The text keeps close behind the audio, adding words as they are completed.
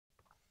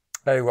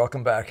Hey,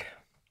 welcome back.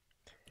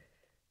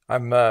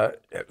 I'm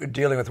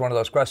dealing with one of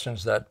those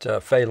questions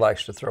that Faye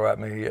likes to throw at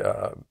me.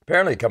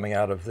 Apparently, coming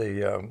out of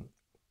the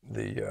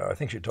I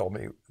think she told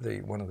me the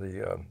one of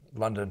the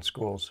London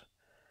schools,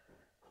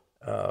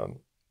 um,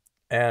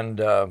 and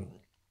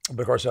but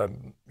of course,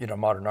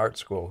 modern art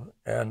school,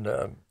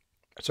 and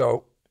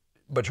so.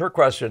 But her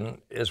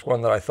question is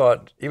one that I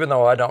thought, even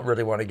though I don't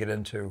really want to get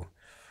into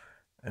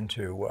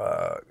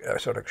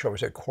sort of, shall we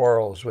say,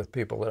 quarrels with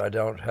people that I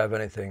don't have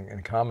anything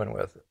in common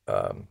with.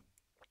 And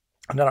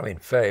I don't mean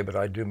Fey, but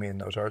I do mean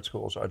those art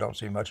schools. I don't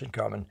see much in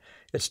common.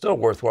 It's still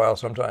worthwhile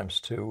sometimes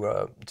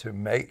to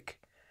make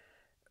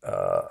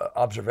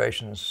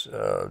observations,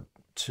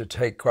 to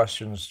take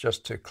questions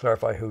just to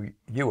clarify who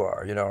you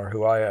are, or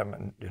who I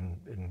am,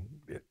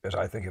 as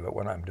I think of it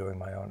when I'm doing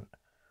my own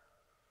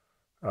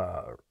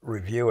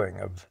reviewing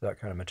of that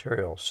kind of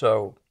material.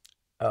 So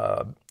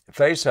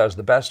Fey says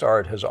the best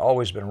art has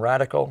always been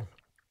radical,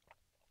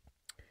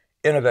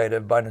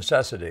 innovative by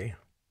necessity.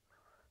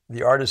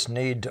 The artist's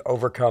need to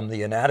overcome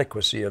the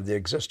inadequacy of the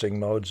existing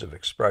modes of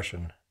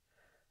expression,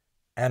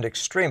 and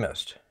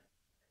extremist,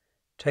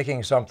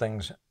 taking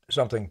something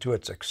to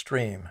its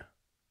extreme.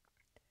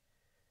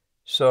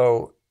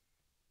 So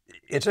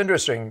it's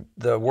interesting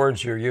the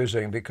words you're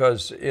using,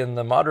 because in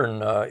the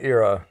modern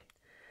era,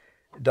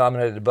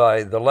 dominated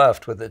by the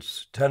left with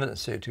its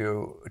tendency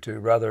to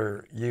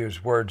rather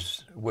use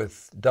words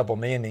with double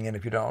meaning, and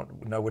if you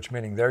don't know which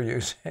meaning they're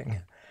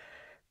using,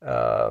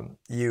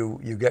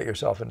 you get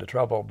yourself into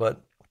trouble.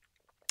 But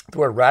the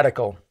word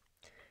radical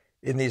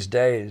in these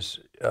days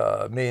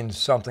means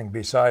something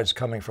besides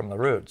coming from the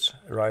roots,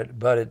 right?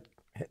 But it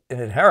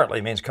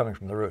inherently means coming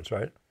from the roots,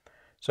 right?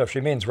 So if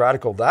she means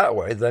radical that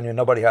way, then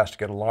nobody has to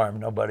get alarmed.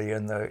 Nobody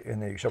in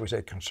the shall we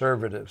say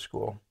conservative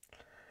school,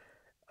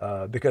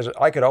 because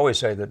I could always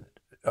say that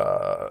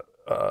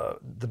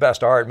the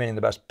best art, meaning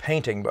the best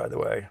painting, by the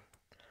way.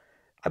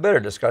 I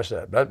better discuss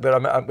that, but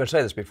I'm going to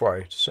say this before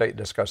I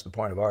discuss the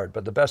point of art.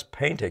 But the best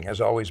painting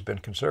has always been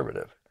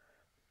conservative,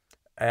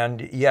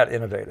 and yet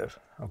innovative.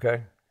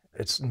 Okay,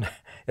 it's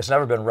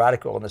never been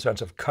radical in the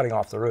sense of cutting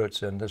off the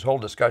roots. And this whole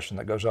discussion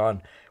that goes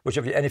on,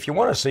 if you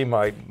want to see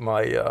my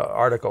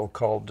article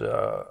called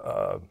Art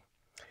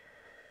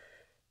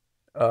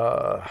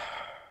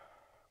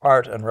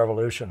and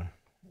Revolution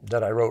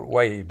that I wrote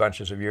way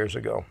bunches of years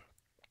ago,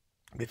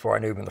 before I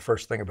knew even the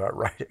first thing about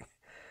writing,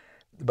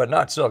 but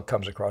not still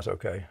comes across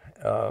okay.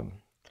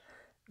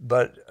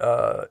 But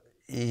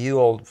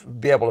you'll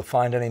be able to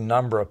find any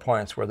number of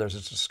points where there's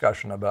a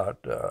discussion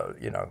about,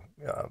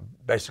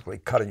 basically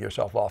cutting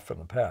yourself off from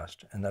the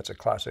past, and that's a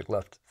classic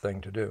left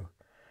thing to do.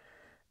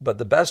 But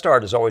the best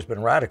art has always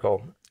been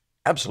radical,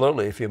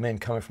 absolutely. If you mean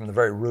coming from the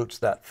very roots,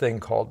 that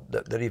thing called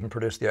that even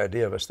produced the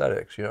idea of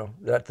aesthetics,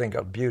 that thing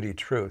called beauty,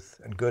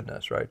 truth, and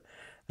goodness, right?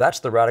 That's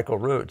the radical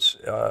roots,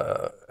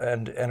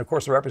 and of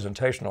course the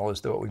representational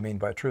is what we mean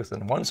by truth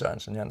in one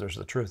sense, and then there's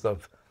the truth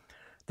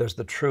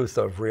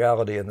of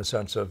reality in the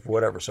sense of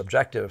whatever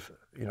subjective,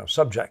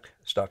 subject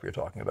stuff you're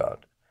talking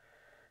about.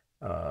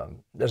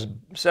 There's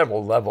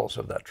several levels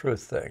of that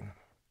truth thing,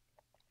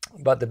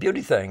 but the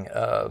beauty thing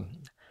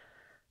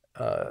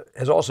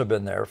has also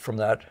been there from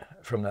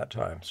that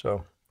time.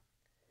 So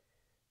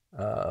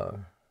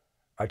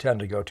I tend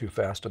to go too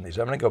fast on these.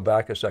 I'm going to go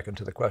back a second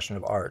to the question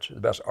of art. The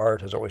best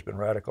art has always been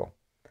radical.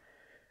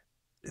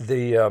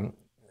 And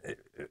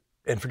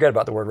forget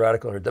about the word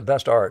radical. The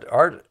best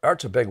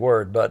art's a big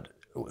word, but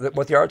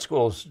what the art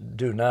schools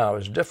do now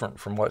is different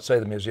from what, say,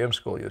 the museum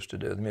school used to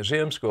do. The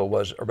museum school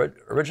was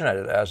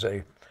originated as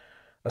a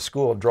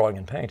school of drawing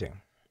and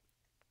painting,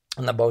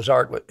 and the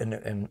Beaux-Arts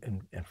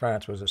in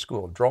France was a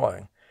school of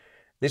drawing.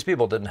 These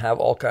people didn't have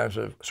all kinds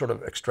of sort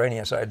of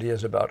extraneous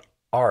ideas about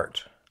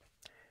art.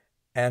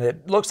 And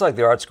it looks like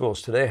the art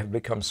schools today have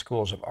become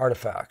schools of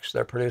artifacts.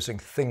 They're producing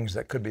things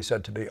that could be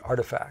said to be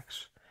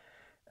artifacts.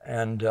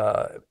 And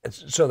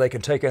so they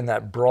can take in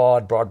that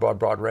broad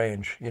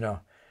range. Even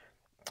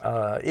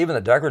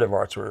the decorative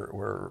arts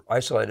were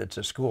isolated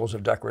to schools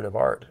of decorative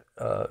art,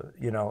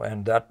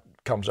 and that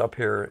comes up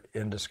here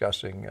in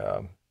discussing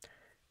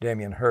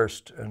Damien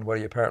Hirst and what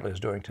he apparently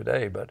is doing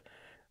today. But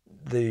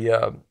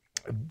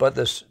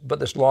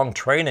this long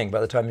training, by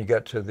the time you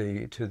get to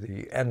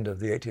the end of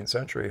the 18th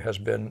century,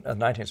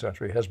 19th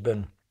century, has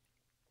been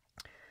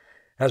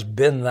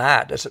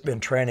that. It's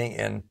been training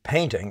in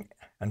painting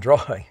and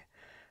drawing,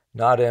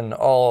 not in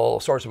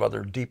all sorts of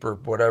other deeper,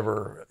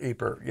 deeper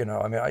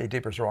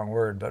is the wrong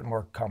word, but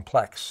more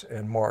complex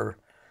and more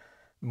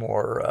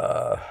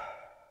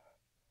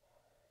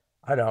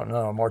I don't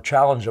know, more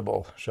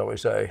challengeable, shall we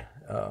say,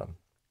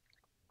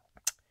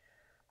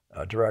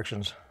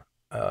 directions.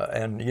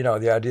 And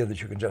the idea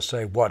that you can just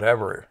say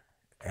whatever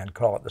and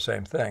call it the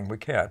same thing, we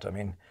can't.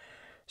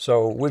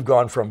 So we've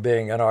gone from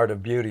being an art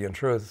of beauty and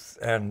truth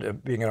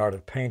and being an art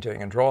of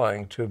painting and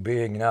drawing to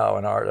being now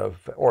an art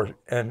of,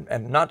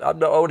 not, I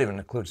won't even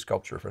include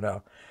sculpture for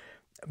now,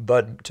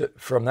 but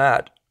from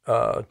that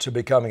to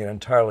becoming an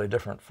entirely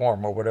different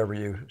form, or whatever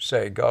you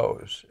say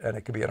goes. And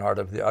it could be an art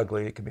of the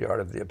ugly, it could be art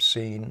of the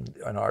obscene,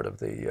 an art of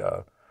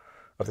the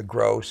of the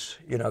gross.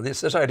 You know,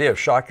 this idea of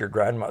shock your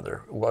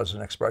grandmother was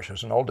an expression,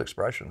 it's an old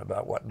expression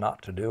about what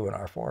not to do in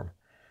our form.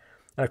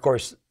 And of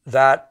course,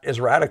 that is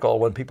radical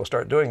when people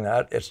start doing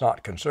that. It's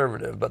not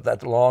conservative, but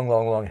that long,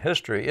 long, long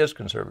history is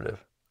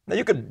conservative. Now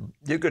you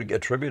could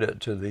attribute it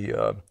to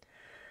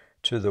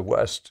the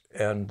West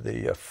and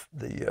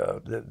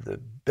the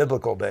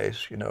biblical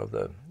base, you know,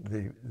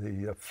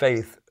 the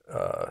faith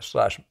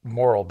slash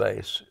moral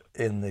base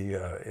in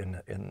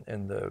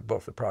the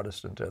both the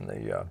Protestant and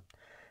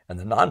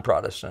the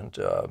non-Protestant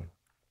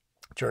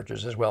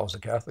churches as well as the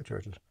Catholic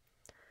churches.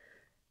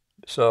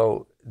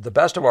 So the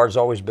best of art has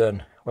always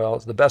been, well,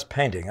 it's the best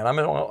painting. And I'm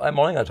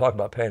only going to talk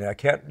about painting. I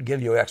can't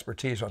give you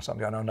expertise on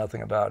something I know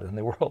nothing about in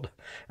the world.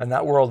 And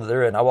that world that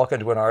they're in, I walk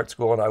into an art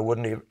school and I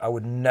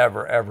would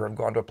never, ever have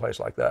gone to a place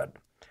like that.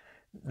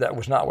 That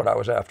was not what I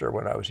was after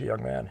when I was a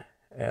young man.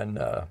 And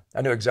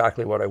I knew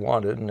exactly what I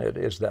wanted, and it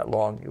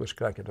was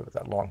connected with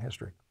that long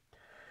history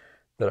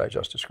that I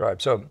just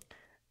described. So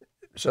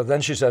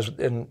then she says,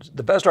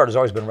 the best art has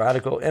always been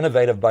radical,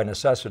 innovative by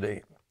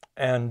necessity.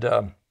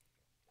 And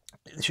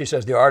she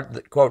says the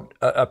art, quote,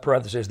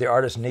 parentheses, the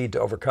artist's need to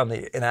overcome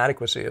the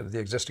inadequacy of the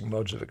existing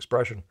modes of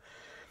expression.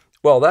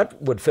 Well, that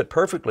would fit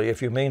perfectly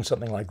if you mean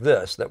something like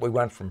this, that we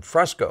went from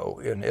fresco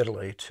in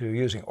Italy to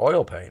using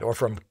oil paint, or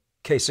from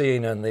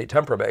casein and the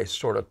tempera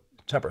sort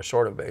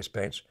of based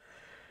paints,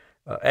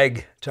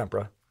 egg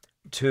tempera,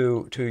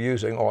 to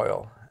using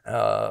oil,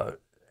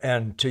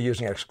 and to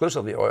using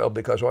exclusively oil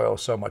because oil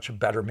is so much a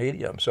better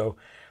medium. So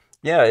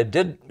yeah, it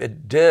did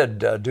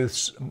do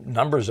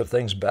numbers of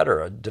things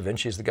better. Da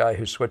Vinci's the guy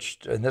who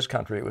switched. In this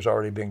country, it was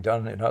already being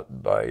done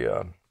by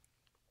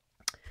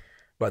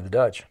the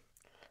Dutch.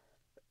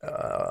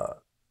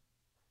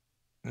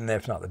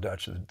 If not the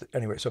Dutch,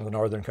 anyway, some of the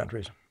northern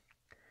countries.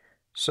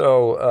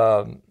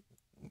 So,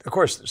 of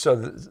course,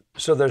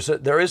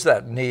 there is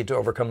that need to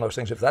overcome those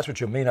things. If that's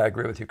what you mean, I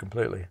agree with you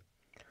completely.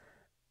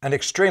 An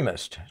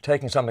extremist,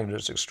 taking something to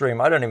its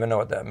extreme, I don't even know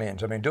what that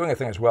means. I mean, doing a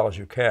thing as well as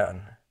you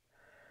can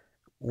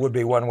would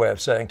be one way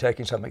of saying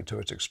taking something to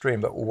its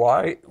extreme, but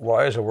why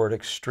is the word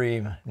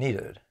extreme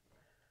needed,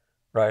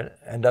 right?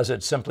 And does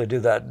it simply do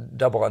that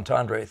double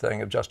entendre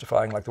thing of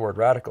justifying, like the word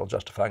radical,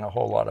 justifying a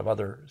whole lot of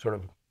other sort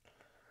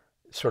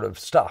of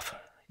stuff,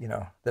 you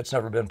know, that's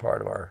never been part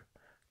of our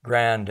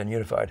grand and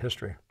unified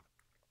history?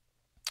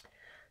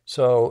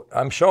 So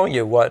I'm showing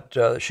you what,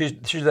 she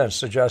then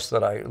suggests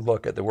that I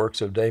look at the works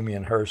of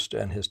Damien Hirst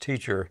and his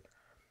teacher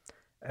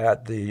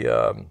at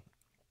the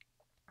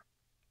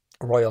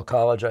Royal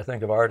College, I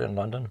think, of Art in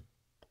London.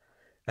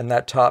 And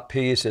that top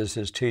piece is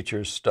his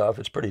teacher's stuff.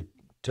 It's pretty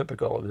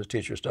typical of his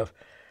teacher's stuff.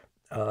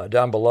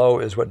 Down below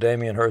is what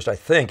Damien Hirst, I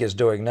think, is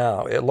doing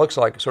now. It looks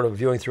like sort of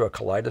viewing through a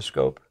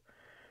kaleidoscope.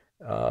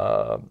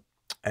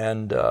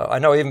 And I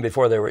know even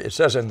before it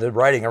says in the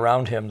writing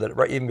around him that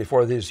even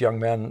before these young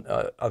men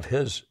of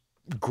his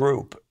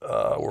group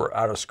were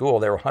out of school,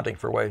 they were hunting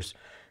for ways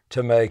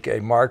to make a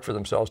mark for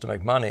themselves, to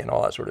make money and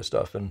all that sort of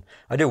stuff. And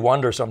I do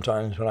wonder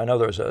sometimes when I know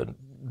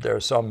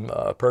there's some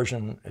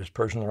Persian, is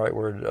Persian the right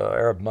word,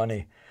 Arab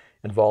money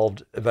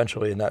involved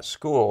eventually in that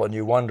school, and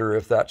you wonder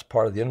if that's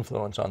part of the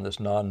influence on this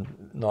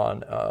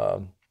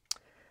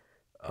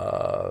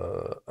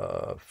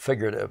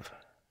figurative,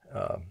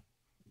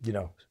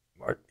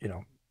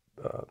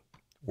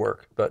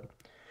 work. But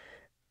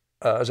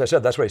as I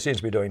said, that's what he seems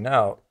to be doing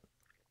now.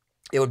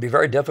 It would be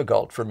very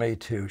difficult for me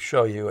to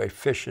show you a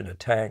fish in a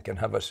tank and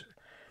have us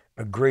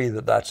agree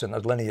that that's in the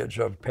lineage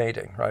of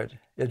painting, right?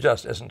 It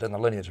just isn't in the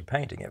lineage of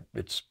painting.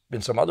 It's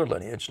in some other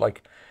lineage.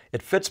 Like,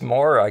 it fits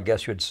more, I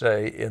guess you'd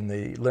say, in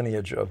the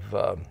lineage of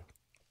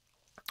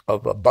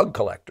bug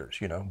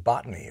collectors, you know,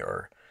 botany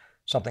or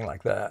something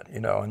like that, you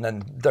know, and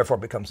then therefore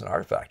becomes an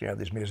artifact. You know,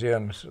 these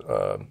museums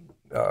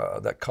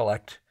that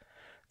collect,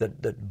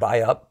 that buy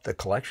up the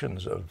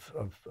collections of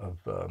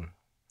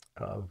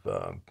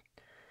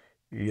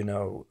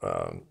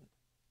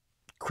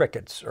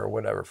crickets or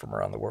whatever from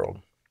around the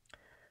world.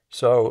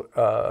 So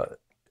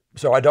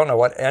I don't know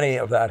what any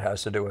of that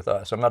has to do with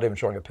us. I'm not even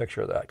showing a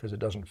picture of that because it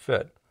doesn't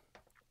fit.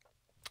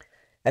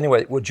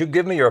 Anyway, would you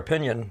give me your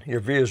opinion,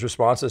 your views,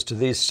 responses to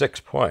these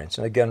 6 points?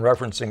 And again,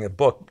 referencing a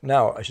book,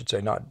 now I should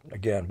say not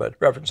again, but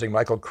referencing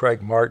Michael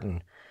Craig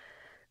Martin,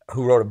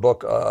 who wrote a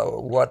book,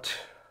 What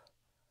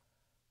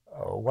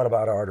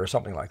About Art, or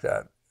something like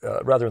that,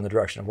 rather in the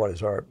direction of what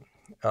is art.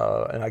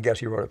 And I guess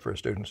he wrote it for his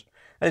students.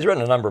 And he's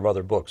written a number of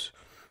other books,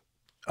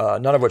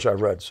 none of which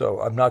I've read, so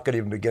I'm not going to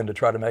even begin to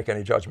try to make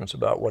any judgments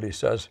about what he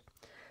says.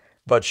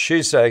 But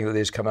she's saying that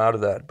these come out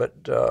of that. But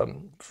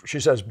she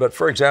says, but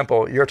for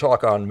example, your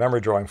talk on memory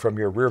drawing from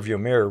your rearview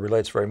mirror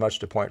relates very much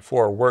to point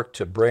 4, work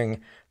to bring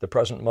the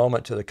present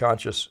moment to the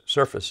conscious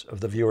surface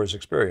of the viewer's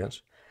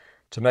experience,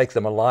 to make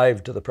them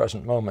alive to the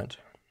present moment.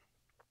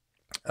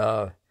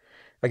 Again,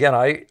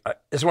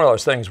 it's one of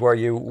those things where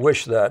you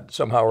wish that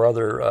somehow or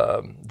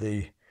other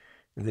the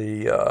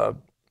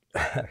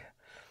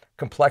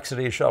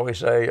complexity, shall we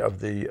say,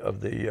 of the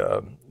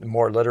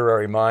more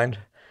literary mind,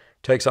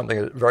 take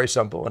something very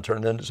simple and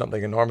turn it into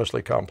something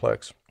enormously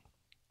complex.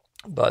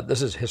 But this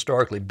has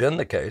historically been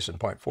the case in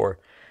point 4.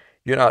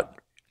 You're not.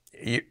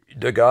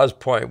 Degas'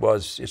 point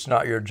was it's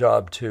not your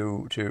job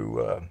to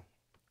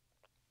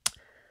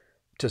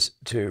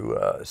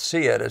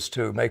see it. It's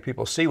to make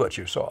people see what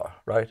you saw,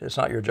 right? It's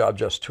not your job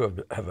just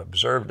to have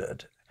observed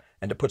it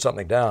and to put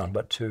something down,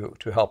 but to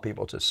help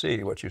people to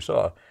see what you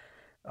saw.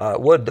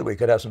 Would that we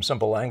could have some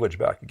simple language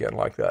back again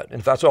like that. And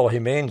if that's all he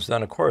means,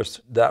 then of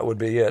course that would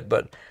be it.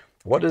 But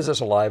what is this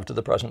alive to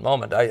the present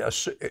moment?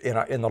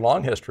 In the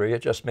long history,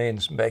 it just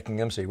means making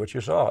them see what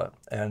you saw,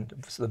 and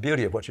it's the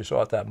beauty of what you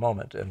saw at that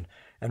moment, and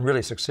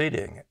really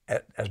succeeding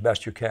as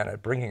best you can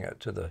at bringing it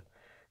to the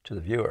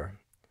viewer.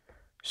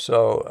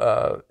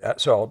 So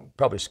I'll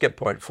probably skip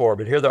point 4,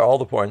 but here are all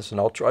the points, and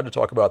I'll try to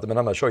talk about them. And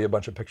I'm going to show you a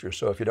bunch of pictures.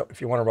 So if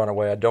you want to run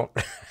away, I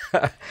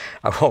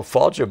won't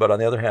fault you. But on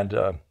the other hand,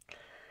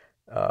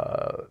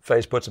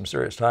 Faye's put some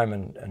serious time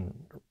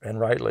and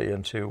rightly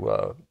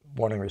into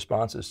wanting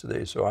responses to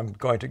these. So I'm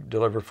going to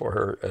deliver for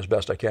her as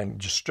best I can,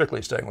 just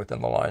strictly staying within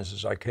the lines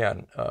as I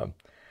can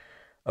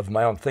of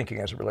my own thinking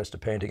as it relates to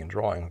painting and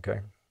drawing,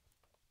 okay?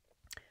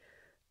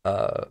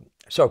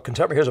 So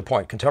here's a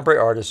point.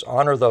 Contemporary artists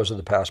honor those of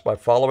the past by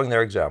following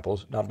their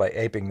examples, not by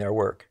aping their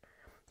work.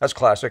 That's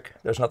classic.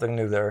 There's nothing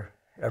new there.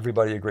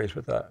 Everybody agrees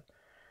with that.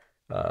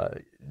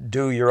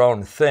 Do your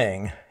own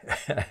thing,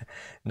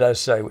 does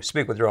say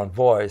speak with your own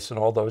voice and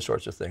all those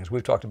sorts of things.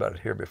 We've talked about it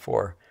here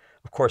before.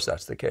 Of course,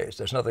 that's the case.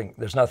 There's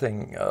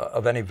nothing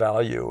of any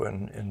value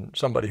in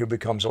somebody who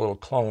becomes a little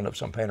clone of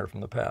some painter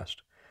from the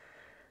past.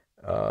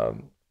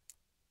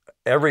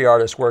 Every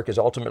artist's work is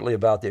ultimately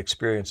about the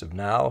experience of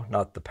now,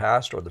 not the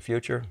past or the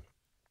future.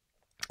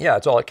 Yeah,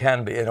 it's all it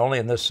can be, and only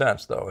in this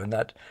sense, though, in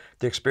that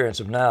the experience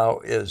of now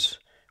is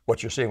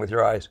what you're seeing with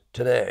your eyes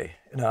today.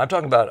 Now, I'm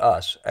talking about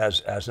us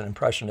as an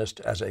impressionist,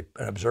 as an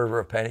observer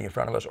of painting in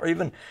front of us, or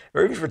even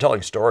for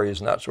telling stories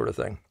and that sort of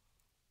thing.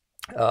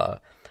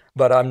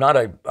 But I'm not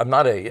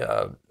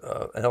an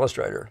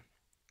illustrator.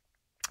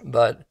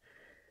 But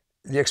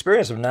the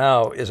experience of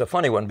now is a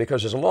funny one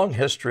because there's a long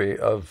history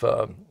of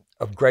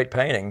great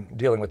painting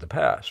dealing with the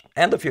past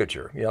and the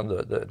future. You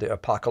know, the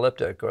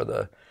apocalyptic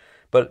or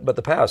but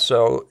the past.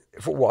 So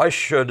why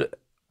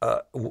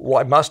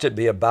must it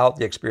be about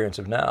the experience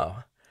of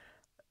now,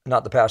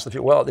 not the past, the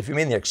future? Well, if you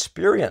mean the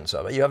experience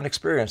of it, you haven't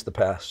experienced the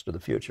past or the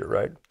future,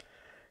 right?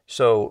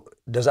 So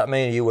does that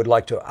mean you would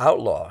like to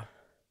outlaw?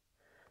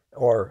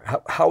 Or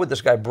how would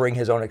this guy bring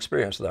his own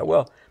experience to that?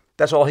 Well,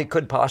 that's all he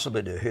could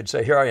possibly do. He'd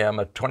say, here I am,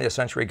 a 20th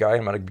century guy,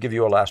 I'm going to give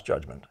you a last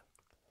judgment.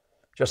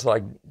 Just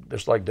like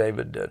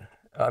David did.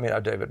 I mean,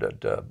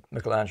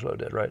 Michelangelo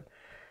did, right?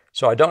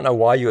 So I don't know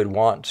why you would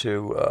want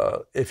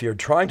to, if you're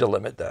trying to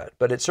limit that,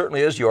 but it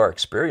certainly is your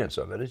experience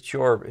of it. It's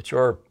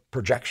your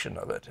projection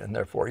of it, and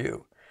therefore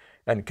you.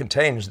 And it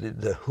contains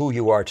the who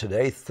you are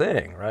today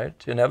thing, right?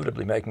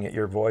 Inevitably making it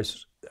your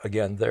voice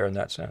again there in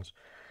that sense.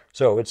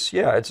 So it's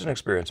an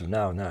experience of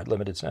now in that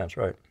limited sense,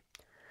 right?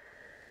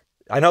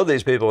 I know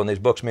these people and these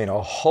books mean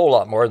a whole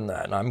lot more than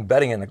that, and I'm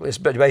betting it's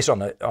based on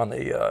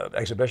the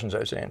exhibitions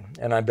I've seen,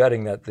 and I'm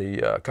betting that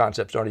the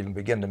concepts don't even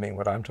begin to mean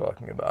what I'm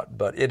talking about.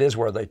 But it is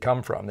where they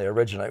come from. They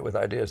originate with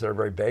ideas that are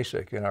very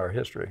basic in our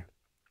history.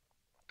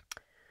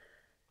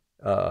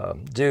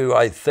 Do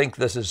I think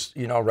this is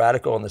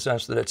radical in the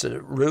sense that it's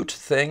a root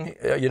thing?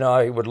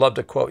 I would love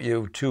to quote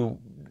you two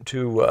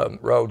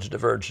roads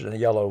diverged in a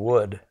yellow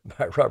wood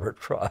by Robert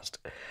Frost.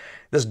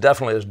 This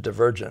definitely is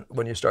divergent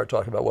when you start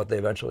talking about what they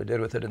eventually did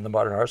with it in the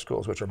modern art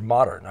schools, which are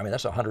modern. I mean,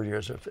 that's 100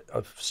 years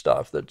of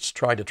stuff that's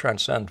trying to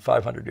transcend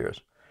 500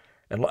 years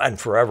and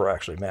forever,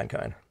 actually,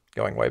 mankind,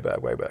 going way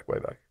back, way back, way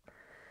back.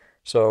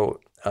 So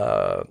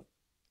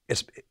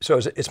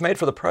it's made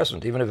for the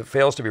present, even if it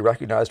fails to be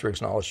recognized or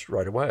acknowledged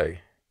right away.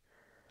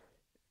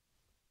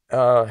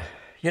 That's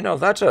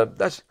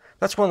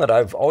one that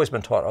I've always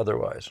been taught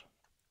otherwise.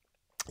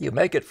 You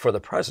make it for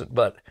the present,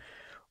 but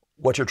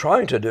what you're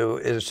trying to do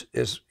is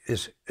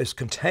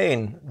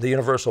contain the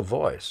universal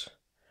voice.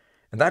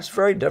 And that's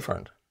very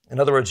different. In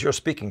other words, you're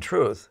speaking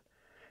truth.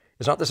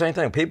 It's not the same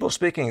thing. People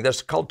speaking,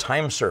 that's called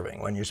time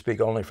serving when you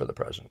speak only for the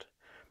present.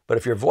 But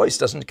if your voice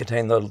doesn't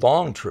contain the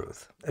long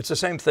truth, it's the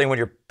same thing when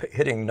you're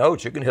hitting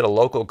notes. You can hit a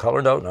local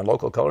color note and a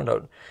local color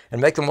note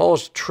and make them all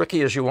as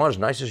tricky as you want, as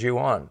nice as you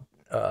want.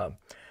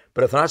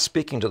 But if they're not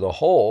speaking to the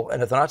whole,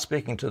 and if they're not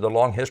speaking to the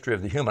long history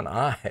of the human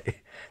eye,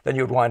 then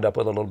you would wind up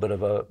with a little bit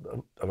of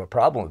a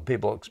problem with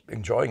people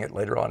enjoying it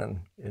later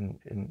on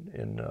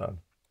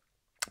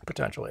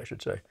potentially, I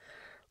should say,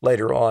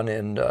 later on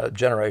in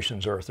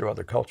generations or through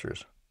other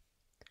cultures.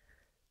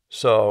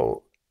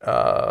 So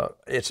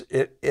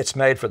it's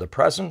made for the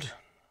present.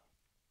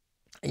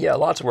 Yeah,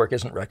 lots of work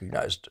isn't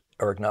recognized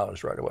or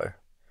acknowledged right away.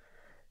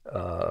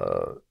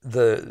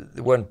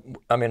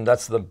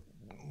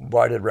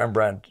 Why did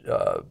Rembrandt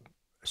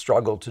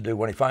struggle to do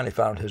when he finally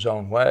found his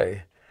own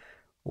way?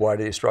 Why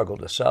did he struggle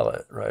to sell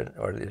it, right?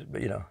 Or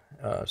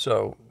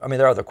so I mean,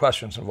 there are other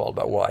questions involved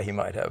about why he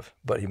might have,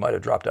 but he might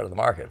have dropped out of the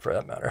market for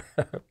that matter.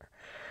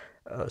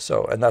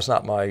 And that's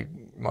not my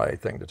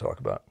thing to talk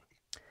about.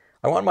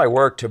 I want my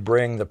work to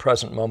bring the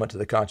present moment to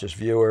the conscious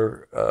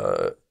viewer.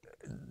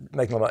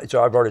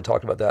 So I've already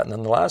talked about that, and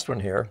then the last one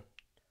here,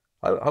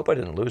 I hope I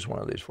didn't lose one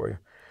of these for you.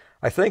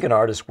 I think an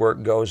artist's work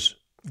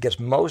gets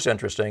most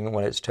interesting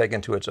when it's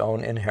taken to its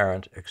own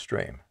inherent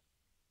extreme.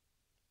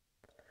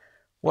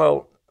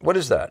 Well, what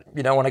is that?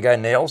 You know, when a guy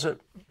nails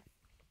it?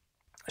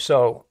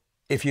 So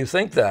if you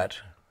think that,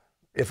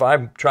 if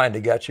I'm trying to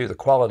get you the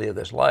quality of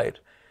this light,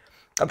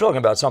 I'm talking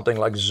about something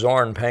like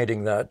Zorn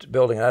painting that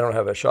building. I don't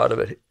have a shot of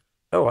it.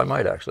 Oh, I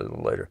might actually a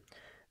little later.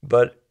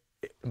 But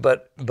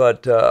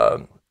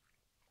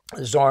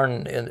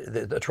Zorn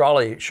in the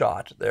trolley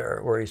shot there,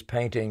 where he's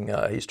painting,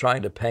 he's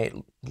trying to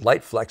paint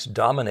light flecks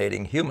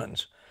dominating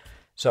humans.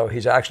 So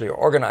he's actually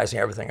organizing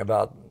everything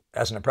about,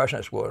 as an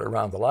impressionist would,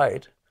 around the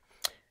light.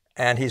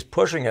 And he's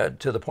pushing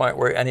it to the point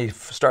where, and he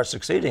starts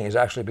succeeding. He's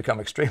actually become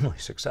extremely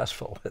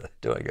successful with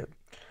doing it.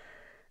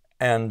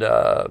 And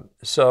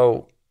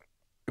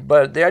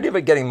but the idea of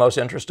it getting most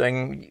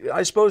interesting,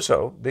 I suppose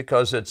so,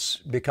 because it's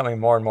becoming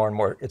more and more and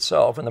more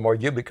itself. And the more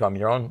you become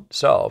your own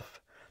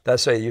self,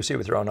 that's say you see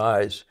with your own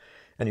eyes,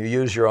 and you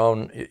use your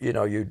own, you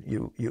know,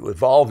 you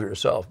evolve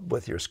yourself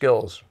with your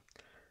skills.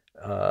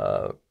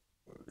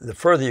 The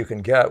further you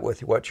can get with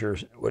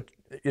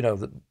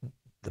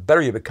the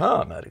better you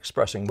become at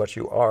expressing what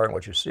you are and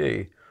what you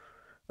see,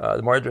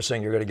 the more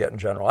interesting you're going to get in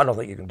general. I don't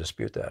think you can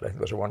dispute that. I think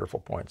those are wonderful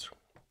points,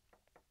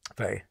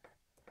 Faye.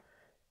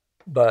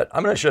 But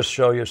I'm going to just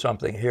show you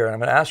something here, and I'm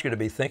going to ask you to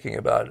be thinking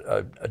about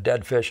a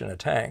dead fish in a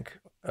tank,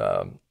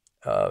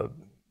 the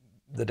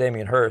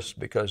Damien Hirst,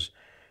 because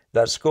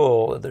that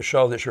school, the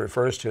show that she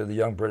refers to, The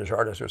Young British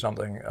Artist or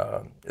something,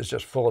 is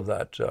just full of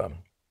that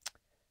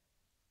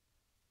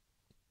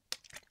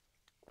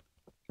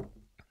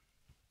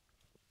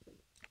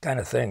kind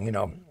of thing, you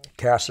know,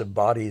 casts of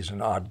bodies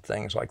and odd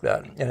things like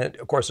that. And it,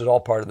 of course, is all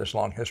part of this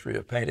long history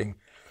of painting,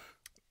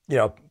 you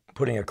know,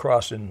 putting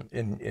across in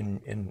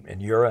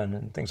urine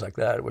and things like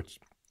that, which,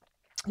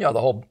 you know,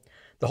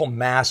 the whole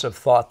mass of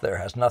thought there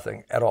has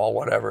nothing at all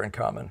whatever in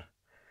common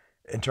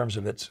in terms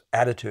of its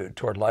attitude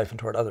toward life and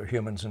toward other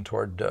humans and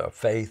toward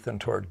faith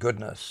and toward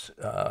goodness.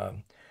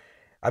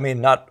 I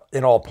mean, not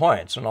in all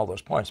points, in all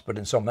those points, but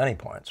in so many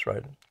points,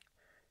 right?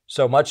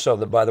 So much so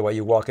that, by the way,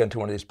 you walk into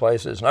one of these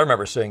places, and I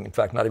remember seeing, in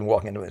fact, not even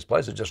walking into these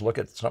places, just look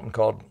at something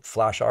called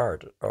flash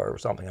art or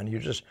something, and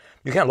you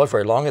can't look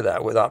very long at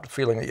that without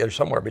feeling that you're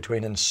somewhere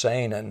between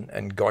insane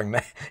and going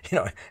mad, you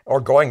know, or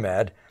going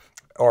mad,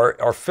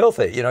 or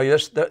filthy. You know,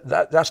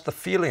 that's the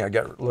feeling I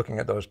get looking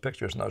at those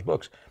pictures and those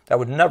books. I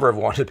would never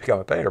have wanted to become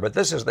a painter, but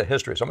this is the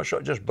history. So I'm going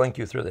to just blink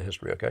you through the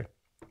history, okay?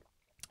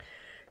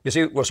 You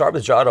see, we'll start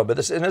with Giotto, but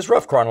this in its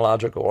rough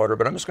chronological order,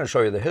 but I'm just going to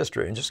show you the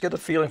history and just get a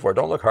feeling for it.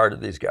 Don't look hard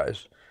at these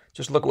guys.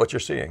 Just look at what you're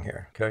seeing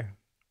here, okay?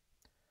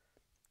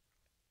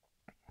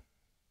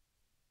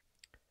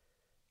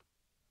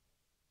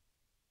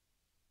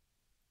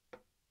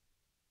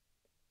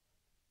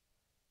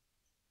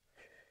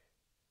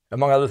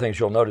 Among other things,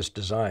 you'll notice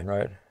design,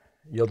 right?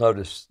 You'll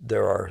notice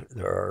there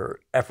are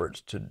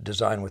efforts to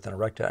design within a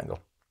rectangle.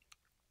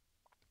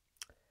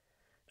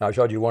 Now, I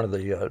showed you one of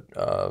the,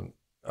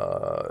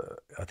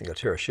 I think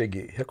that's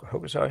Hiroshige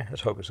Hokusai.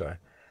 That's Hokusai.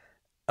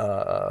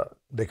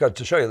 Because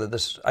to show you that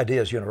this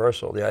idea is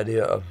universal, the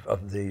idea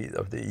of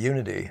the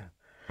unity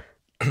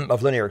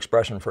of linear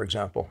expression, for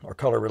example, or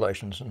color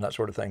relations and that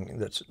sort of thing,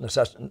 that's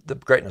the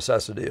great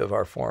necessity of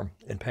our form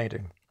in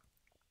painting.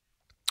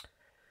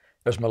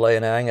 There's Malay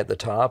and Ang at the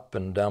top,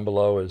 and down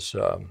below is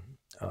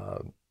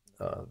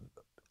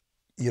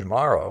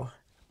Utamaro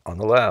on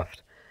the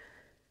left.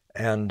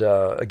 And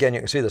again, you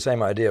can see the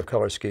same idea of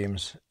color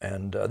schemes,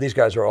 and these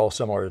guys are all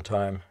similar in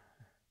time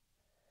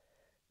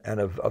and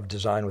of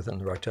design within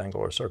the rectangle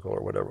or circle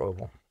or whatever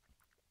oval.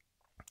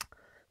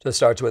 So it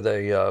starts with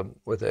how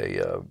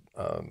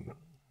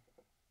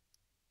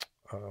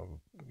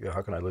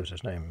can I lose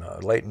his name?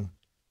 Leighton,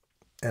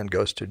 and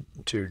goes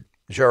to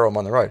Jerome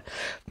on the right.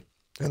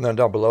 And then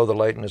down below the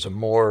Leighton is a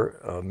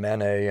Moore,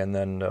 Manet, and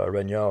then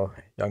Regnault,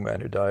 young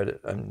man who died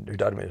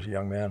as a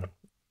young man,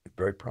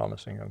 very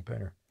promising young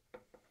painter.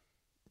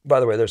 By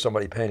the way, there's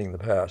somebody painting the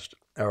past,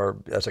 or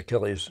as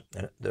Achilles,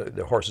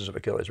 the horses of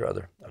Achilles,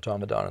 rather,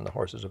 Automedon and the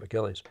horses of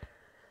Achilles.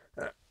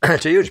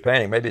 It's a huge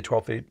painting, maybe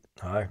 12 feet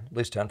high, at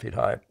least 10 feet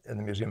high, in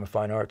the Museum of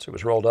Fine Arts. It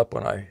was rolled up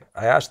when I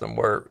asked them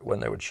when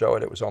they would show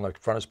it. It was on the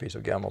frontispiece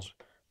of Gemel's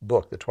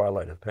book, The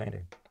Twilight of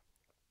Painting.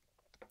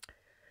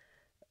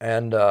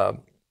 And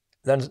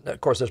then,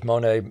 of course, there's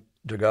Monet,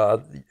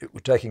 Degas,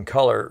 taking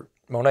color.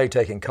 Monet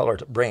taking color,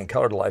 bringing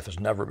color to life as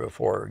never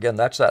before. Again,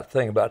 that's that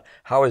thing about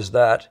how is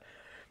that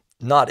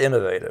not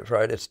innovative,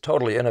 right? It's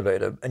totally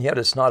innovative, and yet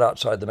it's not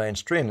outside the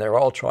mainstream. They're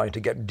all trying to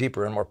get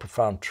deeper and more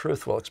profound,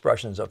 truthful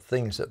expressions of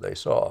things that they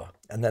saw,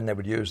 and then they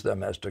would use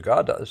them, as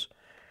Degas does,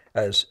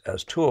 as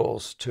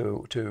tools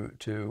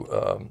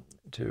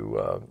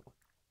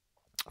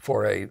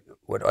for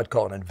what I'd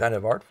call an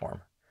inventive art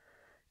form.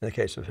 In the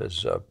case of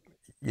his,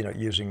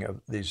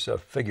 using these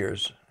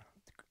figures,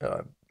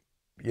 I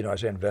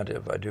say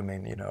inventive. I do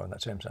mean, in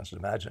that same sense,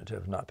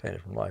 imaginative, not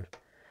painted from life.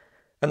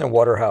 And then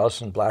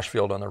Waterhouse and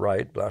Blashfield on the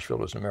right. Blashfield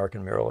was an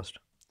American muralist.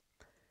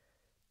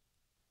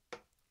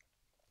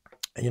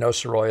 you know,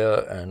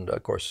 Sorolla and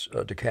of course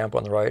De Camp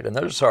on the right, and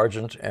there's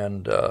Sargent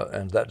and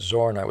that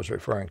Zorn I was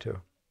referring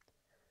to.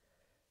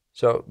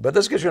 So, but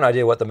this gives you an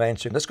idea what the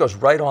mainstream. This goes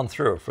right on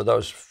through for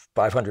those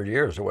 500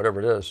 years or whatever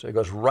it is. It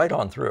goes right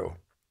on through.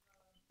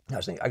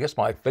 I guess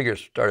my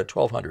figures start at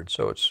 1200,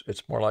 so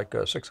it's more like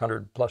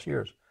 600 plus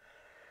years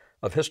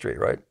of history,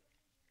 right?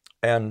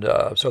 And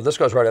so this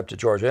goes right up to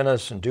George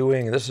Inness and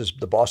Dewing. This is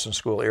the Boston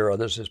School era.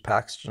 This is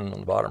Paxton on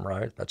the bottom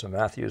right. That's a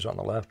Matthews on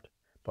the left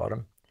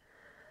bottom.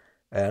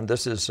 And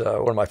this is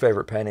one of my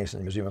favorite paintings in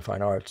the Museum of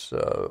Fine Arts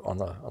on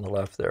the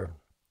left there.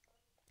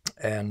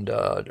 And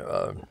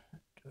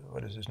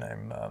what is his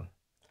name?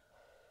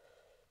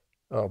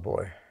 Oh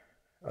boy,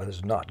 this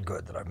is not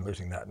good that I'm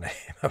losing that name.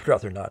 I'd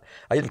rather not.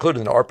 I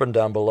included an Orpin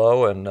down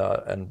below and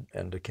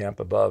De Camp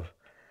above.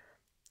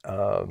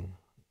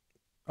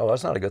 Oh,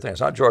 that's not a good thing.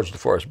 It's not George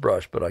DeForest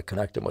Brush, but I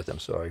connect him with him,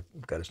 so I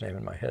got his name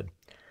in my head.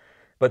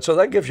 But so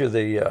that gives you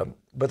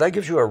but that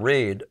gives you a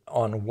read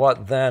on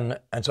what then.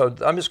 And so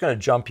I'm just going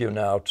to jump you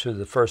now to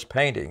the first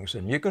paintings,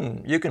 and you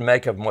can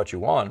make of them what you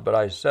want. But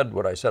I said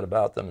what I said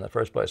about them in the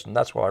first place, and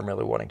that's why I'm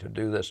really wanting to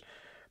do this,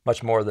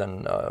 much more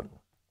than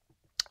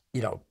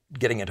you know,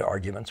 getting into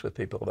arguments with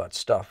people about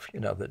stuff, you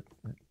know, that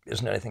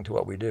isn't anything to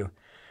what we do.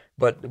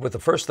 But with the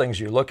first things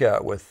you look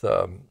at with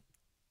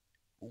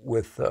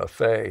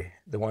Faye,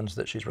 the ones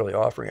that she's really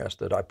offering us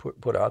that I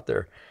put out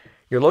there,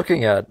 you're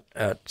looking at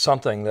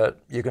something that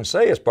you can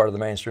say is part of the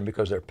mainstream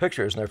because they're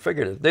pictures and they're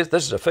figurative.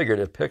 This is a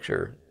figurative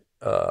picture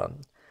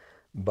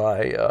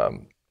by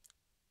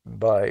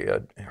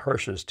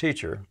Hirsch's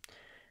teacher.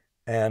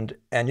 And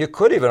you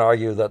could even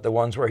argue that the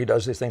ones where he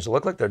does these things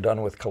look like they're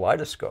done with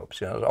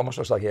kaleidoscopes. You know, it almost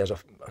looks like he has a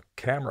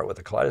camera with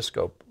a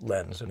kaleidoscope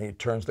lens, and he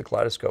turns the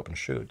kaleidoscope and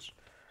shoots.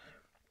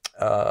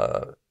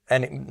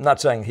 And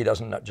not saying he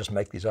doesn't just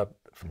make these up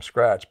from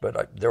scratch,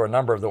 but there were a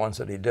number of the ones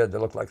that he did that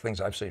look like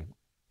things I've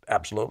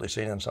absolutely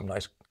seen in some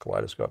nice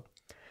kaleidoscope.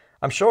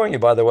 I'm showing you,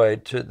 by the way,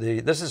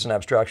 this is an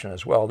abstraction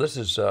as well. This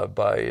is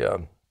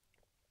by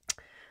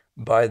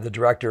the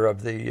director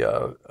of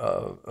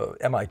the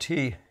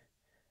MIT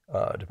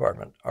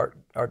department,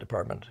 art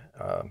department.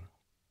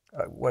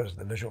 What is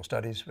the visual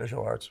studies,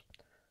 visual arts?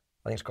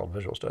 I think it's called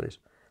visual studies.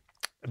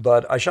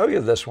 But I show you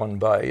this one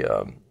by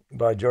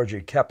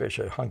Georgi Kepes,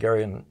 a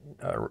Hungarian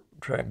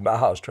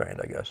Bauhaus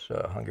trained, I guess,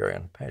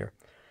 Hungarian painter.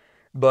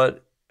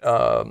 But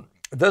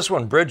this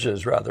one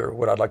bridges, rather,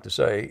 what I'd like to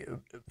say,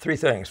 three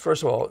things.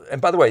 First of all,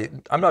 and by the way,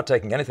 I'm not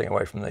taking anything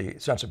away from the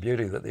sense of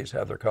beauty that these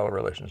have, their color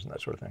relations and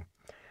that sort of thing.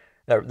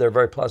 They're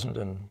very pleasant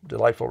and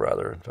delightful,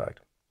 rather, in fact.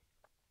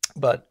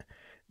 But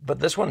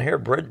this one here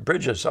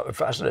bridges a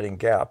fascinating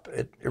gap.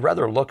 It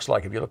rather looks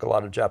like, if you look at a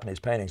lot of Japanese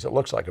paintings, it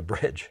looks like a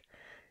bridge.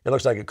 It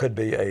looks like it could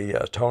be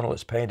a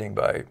tonalist painting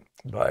by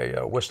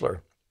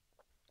Whistler.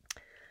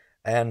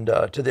 And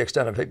to the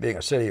extent of it being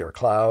a city or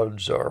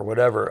clouds or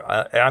whatever,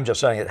 I'm just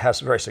saying it has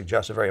very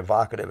suggestive, very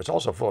evocative. It's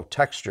also full of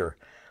texture.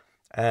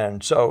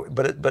 And so,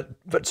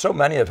 but so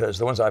many of his,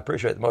 the ones I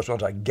appreciate the most, the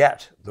ones I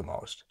get the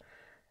most,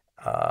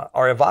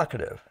 are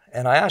evocative.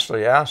 And I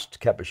actually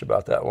asked Kepes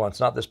about that once,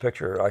 not this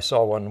picture. I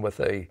saw one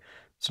with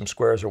some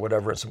squares or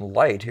whatever and some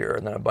light here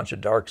and then a bunch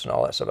of darks and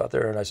all that stuff out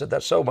there. And I said,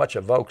 that so much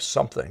evokes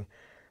something.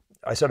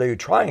 I said, are you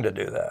trying to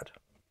do that?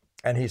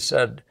 And he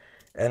said,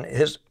 and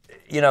his,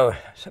 you know,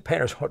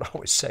 painters won't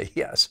always say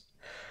yes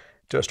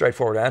to a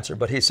straightforward answer,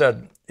 but he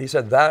said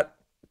that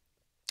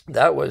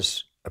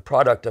was a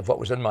product of what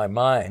was in my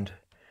mind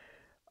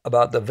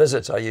about the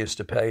visits I used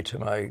to pay to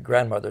my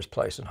grandmother's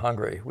place in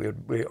Hungary. We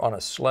would be on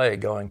a sleigh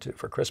going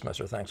for Christmas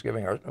or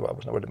Thanksgiving, or well,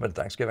 it would have been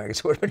Thanksgiving, I guess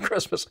it would have been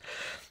Christmas,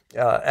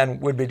 and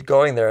we'd be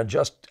going there and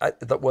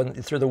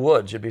through the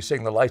woods, you'd be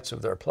seeing the lights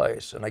of their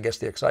place, and I guess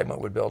the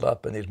excitement would build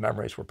up, and these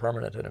memories were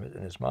permanent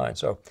in his mind.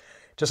 So,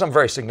 to some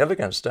very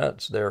significant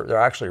extent, they're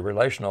actually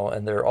relational,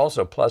 and they're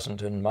also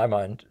pleasant in my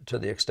mind to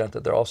the extent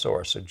that they also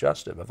are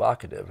suggestive,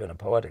 evocative in a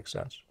poetic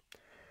sense,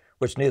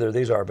 which neither of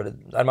these are, but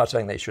I'm not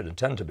saying they should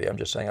intend to be. I'm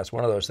just saying that's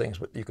one of those things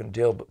you can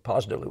deal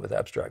positively with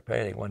abstract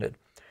painting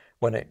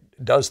when it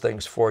does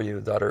things for you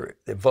that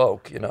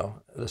evoke, you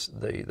know,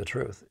 the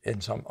truth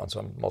on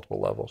some multiple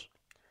levels.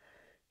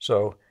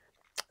 So,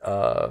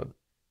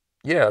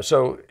 yeah,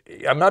 so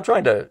I'm not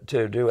trying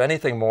to do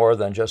anything more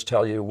than just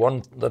tell you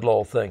one little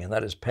old thing, and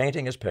that is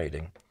painting is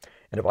painting.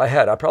 And if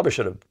I probably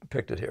should have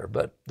picked it here,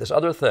 but this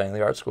other thing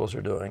the art schools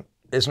are doing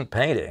isn't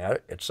painting,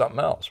 it's something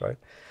else, right?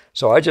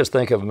 So I just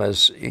think of them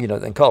as, you know,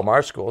 they call them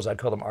art schools, I'd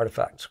call them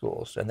artifact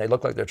schools, and they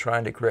look like they're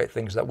trying to create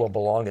things that will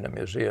belong in a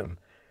museum.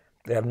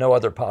 They have no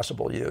other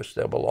possible use,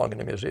 they'll belong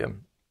in a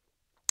museum.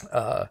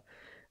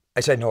 I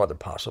say no other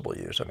possible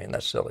use. I mean,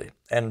 that's silly.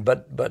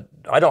 But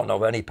I don't know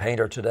of any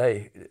painter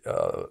today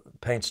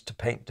paint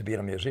to be in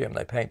a museum.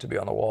 They paint to be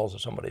on the walls of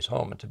somebody's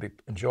home and to be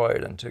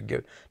enjoyed and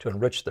to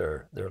enrich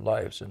their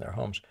lives and their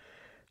homes.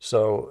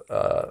 So,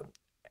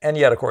 and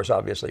yet, of course,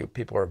 obviously,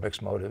 people are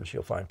mixed motives.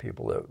 You'll find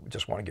people that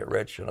just want to get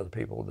rich and other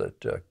people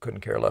that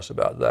couldn't care less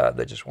about that.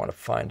 They just want to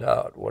find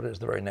out what is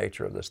the very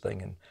nature of this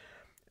thing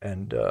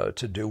and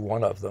to do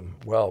one of them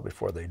well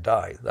before they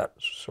die. That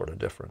sort of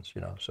difference, you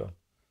know. So.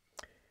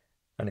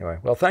 Anyway,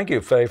 well, thank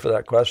you, Faye, for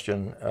that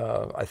question.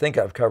 I think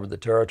I've covered the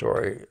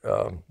territory,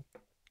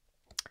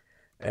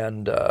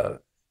 and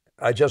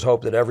I just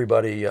hope that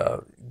everybody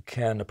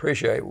can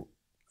appreciate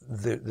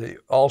the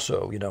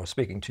also,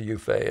 speaking to you,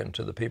 Faye, and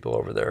to the people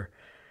over there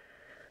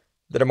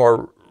that are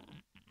more,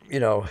 you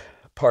know,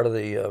 part of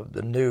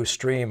the new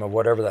stream of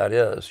whatever that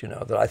is,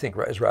 that I think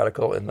is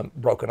radical in the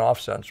broken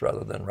off sense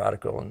rather than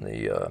radical in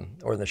the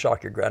or in the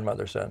shock your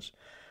grandmother sense,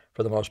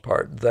 for the most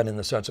part, than in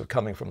the sense of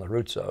coming from the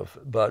roots of.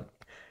 But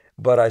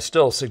I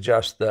still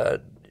suggest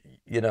that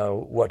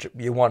what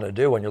you want to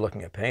do when you're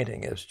looking at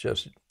painting is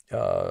just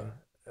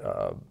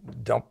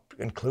don't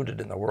include it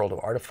in the world of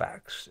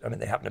artifacts. I mean,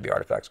 they happen to be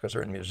artifacts because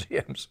they're in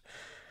museums,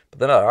 but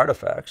they're not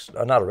artifacts.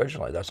 Not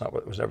originally. That's not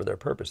what was ever their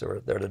purpose. They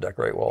were there to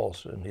decorate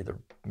walls in either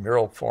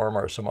mural form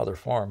or some other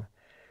form,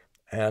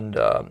 and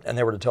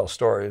they were to tell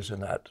stories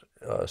in that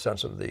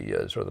sense of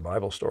the sort of the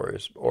Bible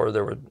stories, or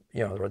they were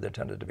they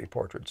intended to be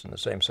portraits in the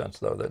same sense,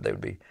 though, that they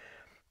would be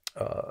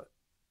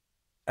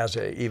as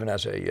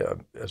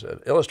an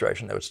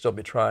illustration, they would still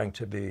be trying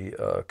to be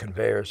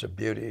conveyors of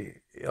beauty,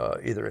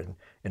 either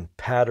in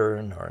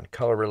pattern or in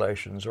color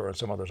relations or in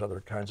some of those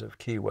other kinds of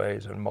key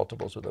ways and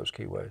multiples of those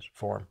key ways,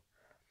 form.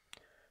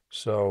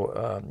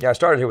 So I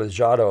started here with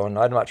Giotto, and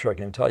I'm not sure I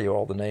can tell you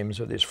all the names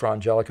of these. Fra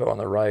Angelico on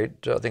the right,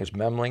 I think it's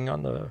Memling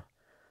on the,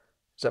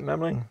 is that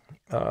Memling?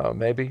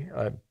 Maybe,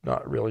 I'm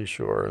not really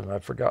sure, and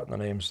I've forgotten the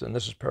names. And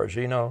this is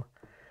Perugino,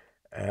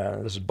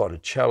 and this is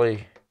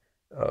Botticelli.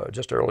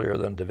 Just earlier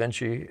than Da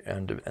Vinci,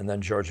 and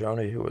then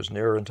Giorgione, who was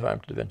nearer in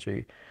time to Da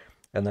Vinci.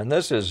 And then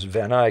this is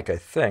Van Eyck, I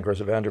think, or is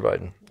it Van der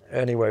Weyden?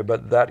 Anyway,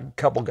 but that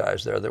couple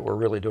guys there that were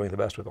really doing the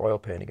best with oil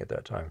painting at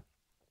that time.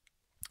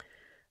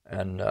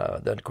 And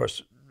then, of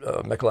course,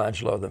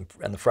 Michelangelo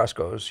and the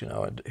frescoes,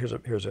 and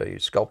here's a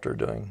sculptor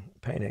doing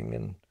painting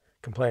and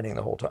complaining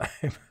the whole time,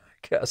 I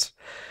guess.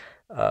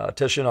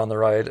 Titian on the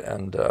right,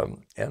 and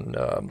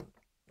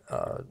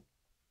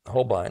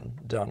Holbein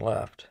down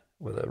left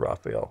with a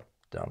Raphael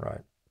down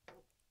right.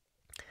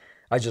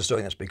 I'm just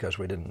doing this because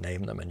we didn't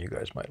name them, and you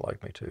guys might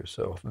like me to.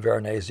 So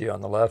Veronese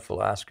on the left,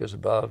 Velázquez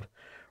above,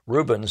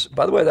 Rubens.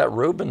 By the way, that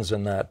Rubens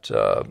in that,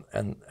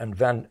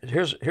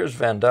 here's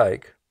Van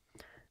Dyck,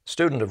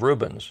 student of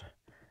Rubens.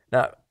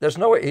 Now, there's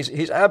no way,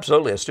 he's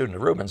absolutely a student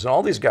of Rubens. And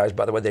all these guys,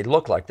 by the way, they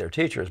look like their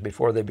teachers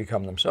before they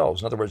become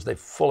themselves. In other words, they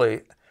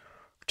fully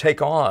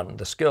take on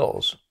the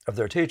skills of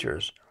their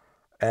teachers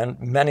and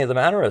many of the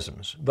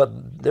mannerisms.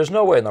 But there's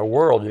no way in the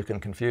world you can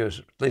confuse,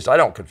 at least I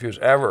don't confuse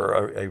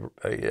ever,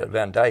 a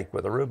Van Dyck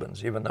with a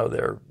Rubens, even though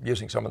they're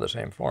using some of the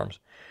same forms.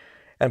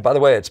 And by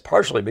the way, it's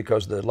partially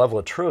because the level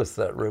of truth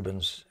that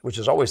Rubens, which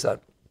is always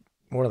that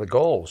one of the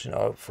goals,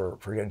 for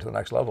getting to the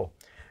next level.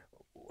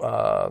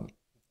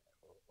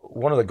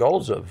 One of the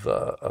goals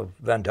of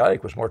Van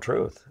Dyck was more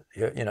truth.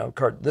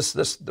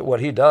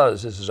 What he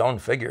does is his own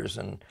figures,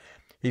 and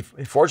he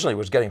fortunately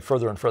was getting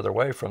further and further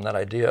away from that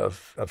idea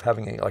of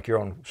having like your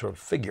own sort of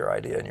figure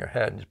idea in your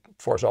head, and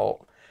force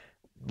all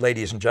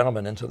ladies and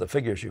gentlemen into the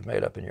figures you've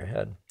made up in your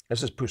head.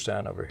 This is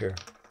Poussin over here.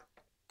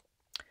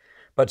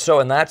 But so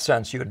in that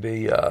sense, you would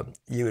be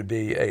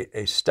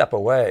a step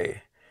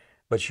away,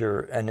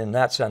 and in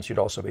that sense, you'd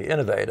also be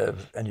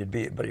innovative,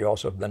 but you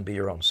also then be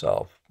your own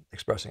self,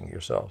 expressing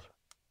yourself.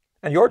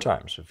 And your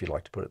times, if you'd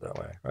like to put it that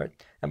way, right?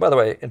 And by the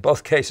way, in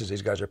both cases,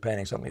 these guys are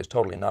painting something that's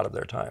totally not of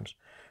their times.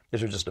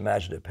 These are just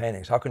imaginative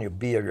paintings. How can you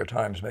be of your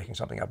times making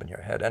something up in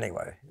your head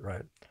anyway,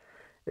 right?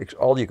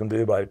 All you can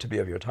do to be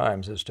of your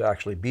times is to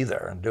actually be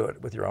there and do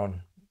it with your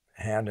own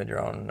hand and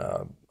your own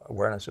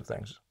awareness of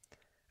things.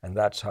 And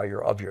that's how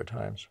you're of your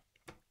times.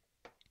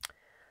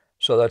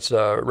 So that's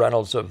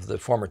Reynolds, of the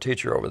former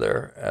teacher over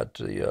there at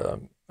the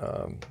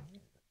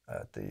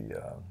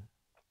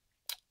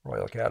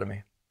Royal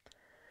Academy.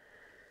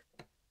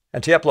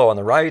 And Tiepolo on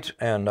the right,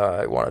 and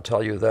I want to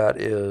tell you that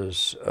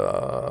is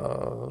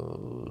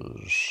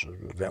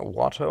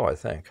Watteau, I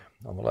think,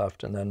 on the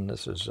left, and then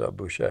this is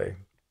Boucher.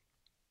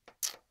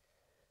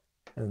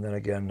 And then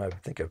again, I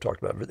think I've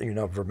talked about,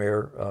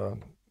 Vermeer,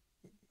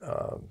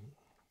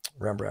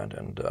 Rembrandt,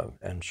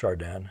 and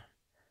Chardin.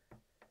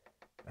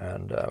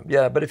 And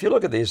but if you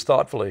look at these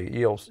thoughtfully,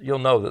 you'll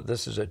know that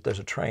there's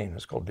a train.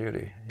 It's called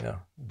beauty.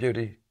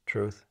 Beauty,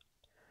 truth,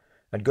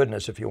 and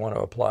goodness. If you want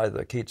to apply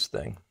the Keats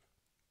thing.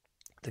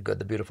 The good,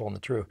 the beautiful, and the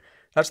true.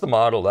 That's the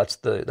model. That's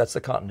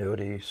the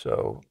continuity.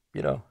 So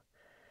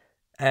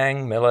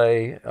Ang,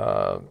 Millet,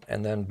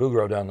 and then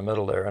Bouguereau down the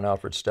middle there, and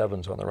Alfred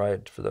Stevens on the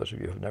right. For those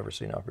of you who have never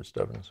seen Alfred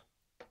Stevens,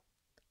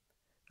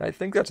 I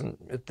think that's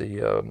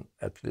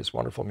at this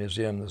wonderful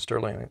museum, the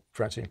Sterling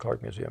Francine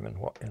Clark Museum,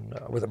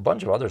 with a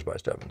bunch of others by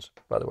Stevens.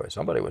 By the way,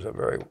 somebody was a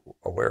very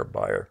aware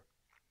buyer.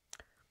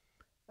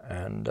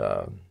 And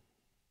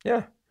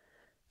there's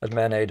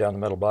Manet down the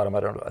middle bottom.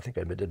 I think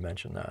I did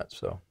mention that.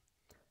 So.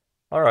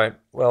 All right,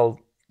 well,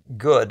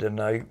 good,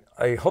 and I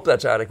hope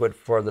that's adequate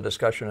for the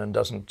discussion and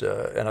doesn't,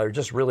 and I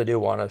just really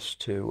do want us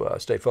to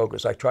stay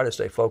focused. I try to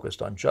stay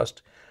focused on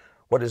just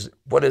what is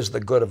the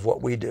good of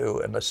what we do,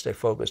 and let's stay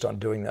focused on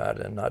doing that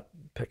and not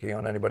picking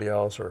on anybody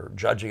else or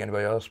judging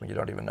anybody else when you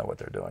don't even know what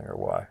they're doing or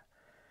why.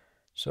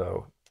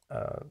 So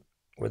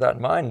with that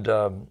in mind,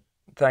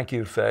 thank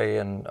you, Faye,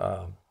 and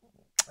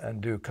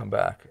do come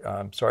back.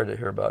 I'm sorry to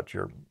hear about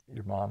your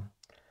mom,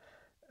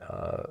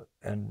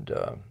 and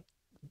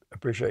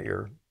appreciate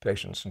your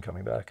patience in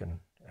coming back and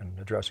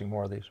addressing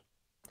more of these.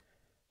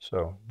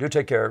 So do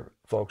take care,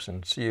 folks,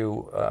 and see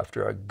you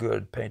after a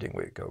good painting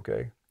week,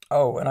 okay?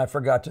 Oh, and I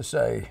forgot to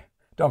say,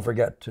 don't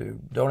forget to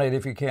donate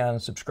if you can,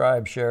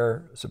 subscribe,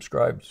 share,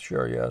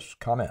 yes,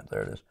 comment,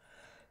 there it is.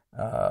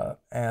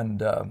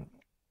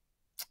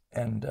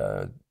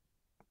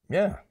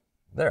 Yeah,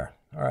 there,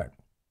 all right,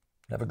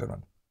 have a good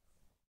one.